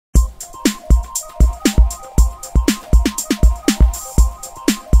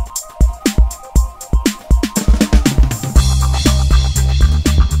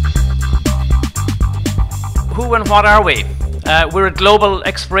what are we? We're a global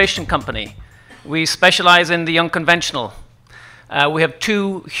exploration company. We specialize in the unconventional. We have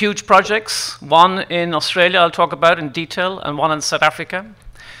two huge projects, one in Australia I'll talk about in detail, and one in South Africa.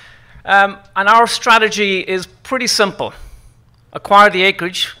 And our strategy is pretty simple. Acquire the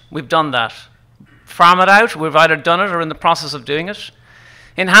acreage, we've done that. Farm it out, we've either done it or in the process of doing it.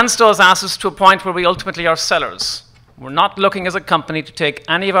 Enhance those assets to a point where we ultimately are sellers. We're not looking as a company to take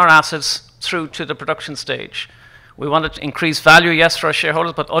any of our assets through to the production stage. We want to increase value, yes, for our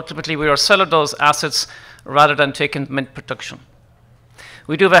shareholders, but ultimately we are selling those assets rather than taking them into production.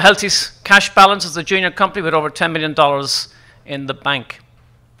 We do have a healthy cash balance as a junior company with over $10 million in the bank.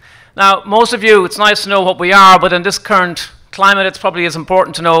 Now, most of you, it's nice to know what we are, but in this current climate, it's probably as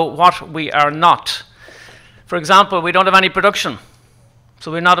important to know what we are not. For example, we don't have any production,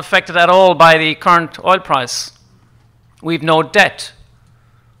 so we're not affected at all by the current oil price. We've no debt,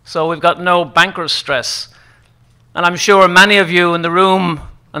 so we've got no banker's stress. And I'm sure many of you in the room,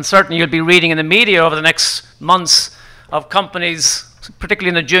 and certainly you'll be reading in the media over the next months of companies,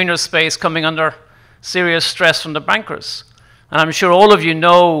 particularly in the junior space, coming under serious stress from the bankers. And I'm sure all of you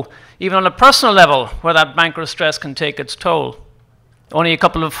know, even on a personal level, where that banker stress can take its toll. Only a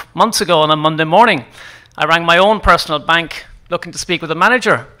couple of months ago on a Monday morning, I rang my own personal bank looking to speak with a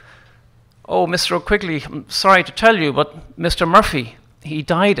manager. Oh, Mr. O'Quigley, I'm sorry to tell you, but Mr. Murphy, he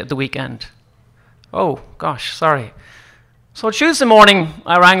died at the weekend. Oh, gosh, sorry. So Tuesday morning,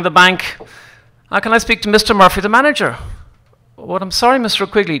 I rang the bank. Can I speak to Mr. Murphy, the manager? What, I'm sorry, Mr.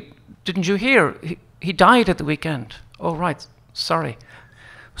 O'Quigley, didn't you hear? He died at the weekend. Oh, right, sorry.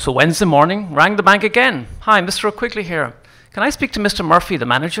 So Wednesday morning, rang the bank again. Hi, Mr. O'Quigley here. Can I speak to Mr. Murphy, the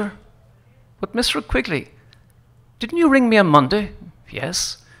manager? But Mr. O'Quigley, didn't you ring me on Monday?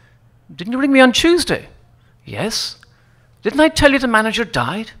 Yes. Didn't you ring me on Tuesday? Yes. Didn't I tell you the manager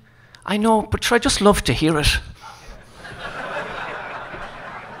died? I know, but I just love to hear it.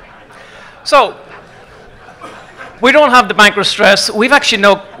 So, we don't have the banker stress. We've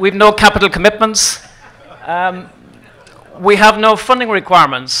no capital commitments. We have no funding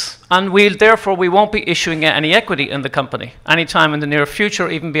requirements, and therefore we won't be issuing any equity in the company anytime in the near future,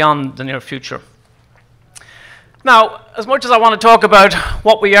 even beyond the near future. Now, as much as I want to talk about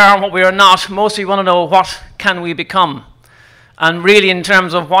what we are and what we are not, most of you want to know what can we become, and really in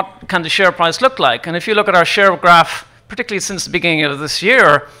terms of what can the share price look like. And if you look at our share graph, particularly since the beginning of this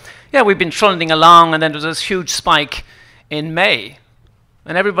year, yeah, we've been trundling along, and then there's this huge spike in May.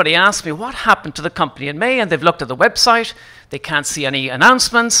 And everybody asks me, what happened to the company in May? And they've looked at the website, they can't see any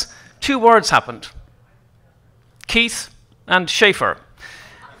announcements. Two words happened: Keith and Schaefer.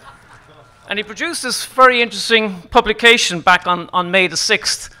 And he produced this very interesting publication back on May the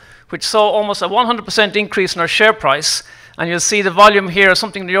 6th, which saw almost a 100% increase in our share price. And you'll see the volume here,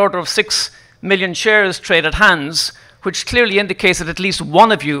 something in the order of 6 million shares traded hands, which clearly indicates that at least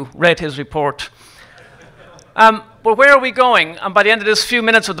one of you read his report. But where are we going? And by the end of this few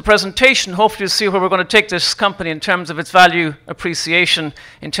minutes of the presentation, hopefully you'll see where we're going to take this company in terms of its value appreciation,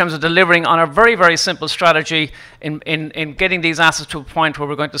 in terms of delivering on a very, very simple strategy in getting these assets to a point where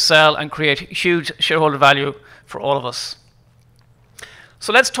we're going to sell and create huge shareholder value for all of us.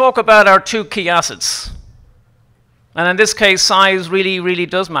 So let's talk about our two key assets. And in this case, size really, really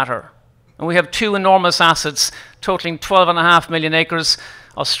does matter. And we have two enormous assets totaling 12.5 million acres,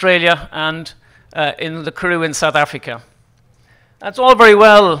 Australia and in the Karoo in South Africa. That's all very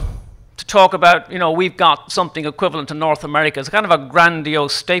well to talk about, you know, we've got something equivalent to North America. It's kind of a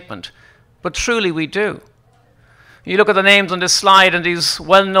grandiose statement, but truly we do. You look at the names on this slide and these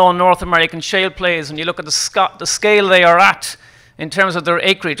well-known North American shale plays, and you look at the scale they are at in terms of their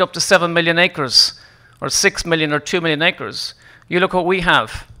acreage, up to 7 million acres, or 6 million or 2 million acres. You look what we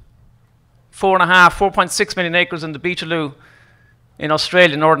have. 4.6 million acres in the Beetaloo in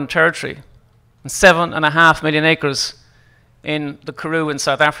Australia, Northern Territory, and 7.5 million acres in the Karoo in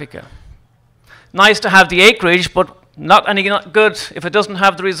South Africa. Nice to have the acreage, but not good if it doesn't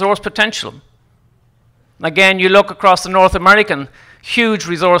have the resource potential. Again, you look across the North American, huge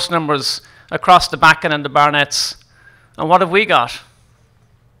resource numbers across the Bakken and the Barnetts. And what have we got?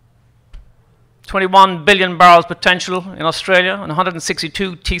 21 billion barrels potential in Australia and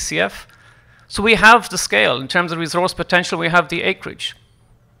 162 TCF. So we have the scale. In terms of resource potential, we have the acreage.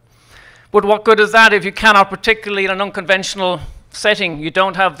 But what good is that if you cannot, particularly in an unconventional setting, you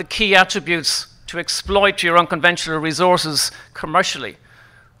don't have the key attributes to exploit your unconventional resources commercially?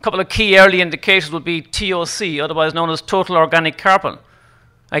 A couple of key early indicators would be TOC, otherwise known as total organic carbon.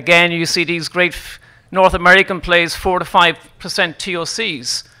 Again, you see these great North American plays, 4 to 5%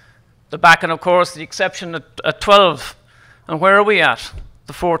 TOCs. The Bakken, of course, the exception at 12. And where are we at?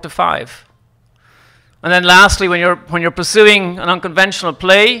 The 4 to 5. And then lastly, when you're pursuing an unconventional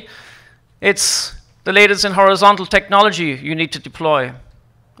play, it's the latest in horizontal technology you need to deploy.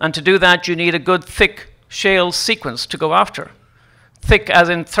 And to do that, you need a good thick shale sequence to go after. Thick as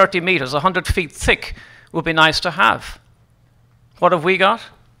in 30 meters, 100 feet thick would be nice to have. What have we got?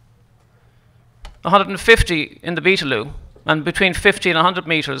 150 in the Beetaloo, and between 50 and 100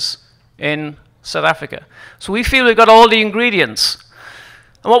 meters in South Africa. So we feel we've got all the ingredients.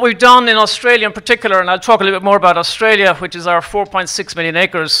 And what we've done in Australia in particular, and I'll talk a little bit more about Australia, which is our 4.6 million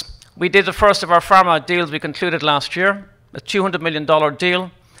acres, we did the first of our farm-out deals we concluded last year, a $200 million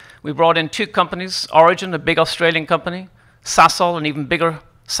deal. We brought in two companies, Origin, a big Australian company, Sasol, an even bigger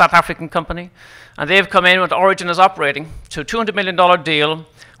South African company, and they've come in with Origin as operating to a $200 million deal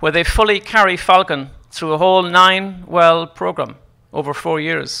where they fully carry Falcon through a whole 9-well program over 4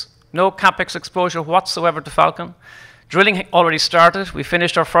 years. No capex exposure whatsoever to Falcon. Drilling already started. We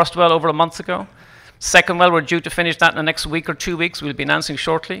finished our first well over a month ago. Second well, we're due to finish that in the next week or 2 weeks. We'll be announcing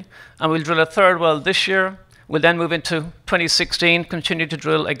shortly. And we'll drill a third well this year. We'll then move into 2016, continue to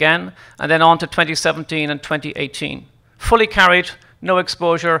drill again, and then on to 2017 and 2018. Fully carried, no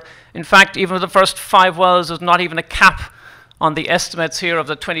exposure. In fact, even with the first 5 wells, there's not even a cap on the estimates here of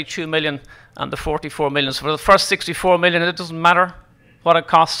the 22 million and the 44 million. So for the first 64 million, it doesn't matter what it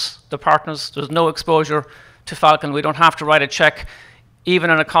costs the partners. There's no exposure to Falcon. We don't have to write a check, even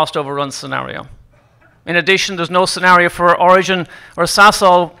in a cost overrun scenario. In addition, there's no scenario for Origin or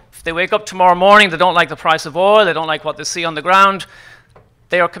Sasol. If they wake up tomorrow morning, they don't like the price of oil, they don't like what they see on the ground,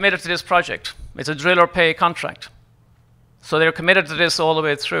 they are committed to this project. It's a drill or pay contract. So they're committed to this all the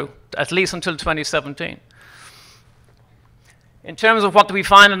way through, at least until 2017. In terms of what do we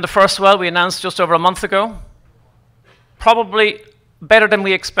find in the first well, we announced just over a month ago. Probably better than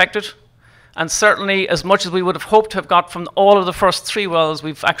we expected, and certainly as much as we would have hoped to have got from all of the first 3 wells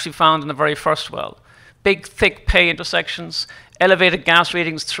we've actually found in the very first well. Big, thick pay intersections, elevated gas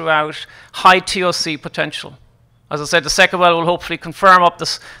readings throughout, high TOC potential. As I said, the second well will hopefully confirm up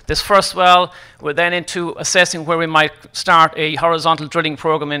this first well. We're then into assessing where we might start a horizontal drilling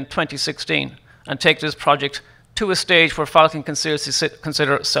program in 2016 and take this project to a stage where Falcon can seriously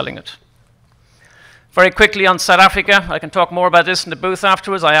consider selling it. Very quickly on South Africa, I can talk more about this in the booth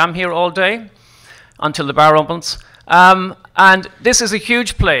afterwards. I am here all day until the bar opens. And this is a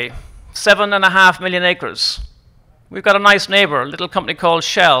huge play, 7.5 million acres. We've got a nice neighbor, a little company called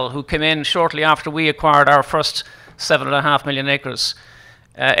Shell, who came in shortly after we acquired our first 7.5 million acres.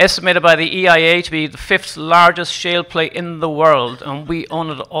 Estimated by the EIA to be the 5th largest shale play in the world, and we own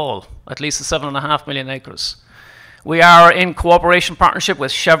it all, at least the 7.5 million acres. We are in cooperation partnership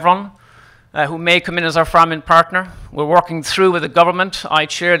with Chevron, who may come in as our farming partner. We're working through with the government. I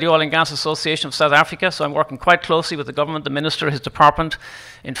chair the Oil and Gas Association of South Africa, so I'm working quite closely with the government, the minister, his department,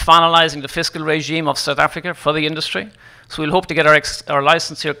 in finalising the fiscal regime of South Africa for the industry. So we'll hope to get our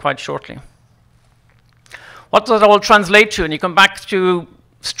license here quite shortly. What does that all translate to? And you come back to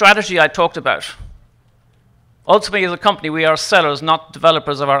strategy I talked about. Ultimately, as a company, we are sellers, not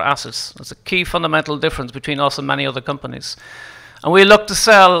developers of our assets. That's a key fundamental difference between us and many other companies. And we look to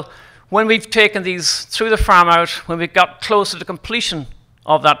sell when we've taken these through the farm out, when we've got close to the completion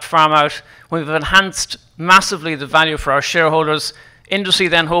of that farm out, when we've enhanced massively the value for our shareholders, industry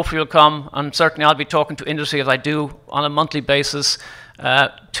then hopefully will come, and certainly I'll be talking to industry as I do on a monthly basis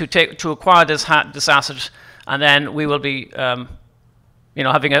to acquire this asset, and then we will be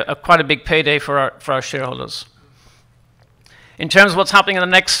having quite a big payday for our shareholders. In terms of what's happening in the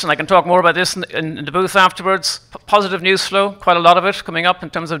next, and I can talk more about this in the booth afterwards, positive news flow, quite a lot of it coming up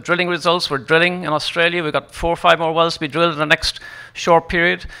in terms of drilling results. We're drilling in Australia. We've got 4 or 5 more wells to be drilled in the next short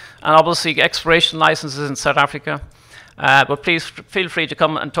period, and obviously exploration licenses in South Africa. But please feel free to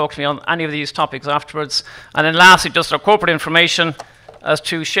come and talk to me on any of these topics afterwards. And then lastly, just our corporate information as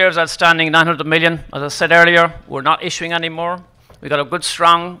to shares outstanding, 900 million. As I said earlier, we're not issuing anymore. We've got a good,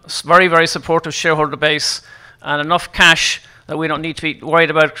 strong, very, very supportive shareholder base and enough cash that we don't need to be worried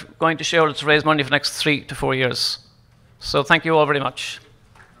about going to shareholders to raise money for the next 3 to 4 years. So thank you all very much.